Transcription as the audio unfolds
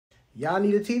Y'all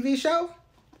need a TV show?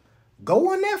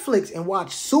 Go on Netflix and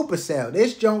watch SupaCell.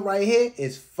 This joint right here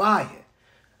is fire.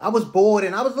 I was bored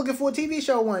and I was looking for a TV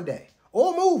show one day.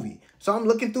 Or a movie. So I'm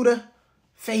looking through the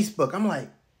Facebook. I'm like,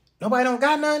 nobody don't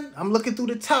got none. I'm looking through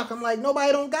the talk. I'm like,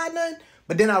 nobody don't got none.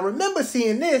 But then I remember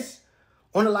seeing this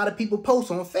on a lot of people posts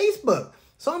on Facebook.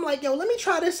 So I'm like, yo, let me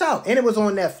try this out. And it was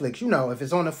on Netflix. You know, if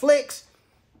it's on the flicks,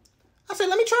 I said,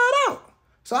 let me try it out.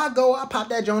 So I pop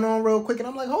that joint on real quick, and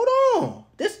I'm like, hold on.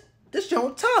 This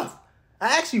joint tough.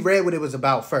 I actually read what it was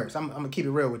about first. I'm going to keep it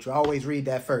real with you. I always read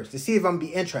that first to see if I'm going to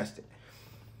be interested.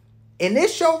 In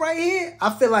this show right here, I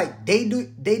feel like they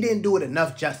didn't do it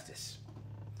enough justice.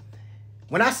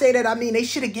 When I say that, I mean they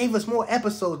should have gave us more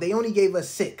episodes. They only gave us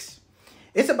 6.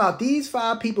 It's about these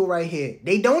 5 people right here.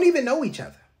 They don't even know each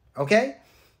other, okay?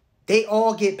 They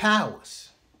all get powers.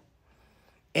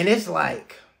 And it's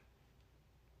like,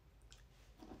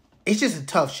 it's just a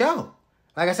tough show.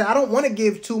 Like I said, I don't want to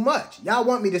give too much. Y'all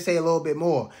want me to say a little bit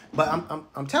more. But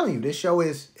I'm telling you, this show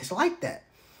it's like that.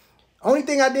 Only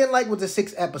thing I didn't like was the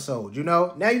 6 episodes, you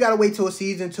know? Now you got to wait till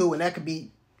season 2, and that could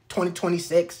be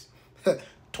 2026,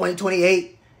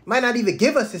 2028. Might not even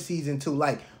give us a season 2.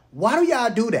 Like, why do y'all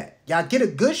do that? Y'all get a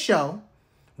good show.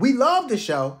 We love the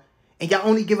show, and y'all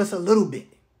only give us a little bit.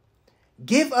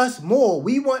 Give us more.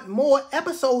 We want more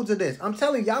episodes of this. I'm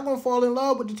telling you, y'all going to fall in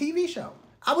love with the TV show.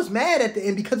 I was mad at the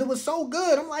end because it was so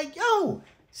good. I'm like, yo,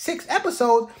 6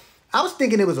 episodes. I was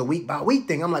thinking it was a week-by-week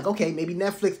thing. I'm like, okay, maybe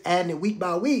Netflix adding it week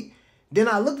by week. Then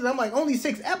I looked at it, I'm like, only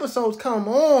 6 episodes? Come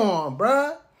on,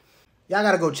 bruh. Y'all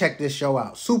got to go check this show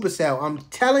out. SupaCell. I'm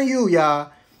telling you,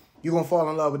 y'all, you're going to fall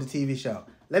in love with the TV show.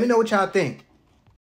 Let me know what y'all think.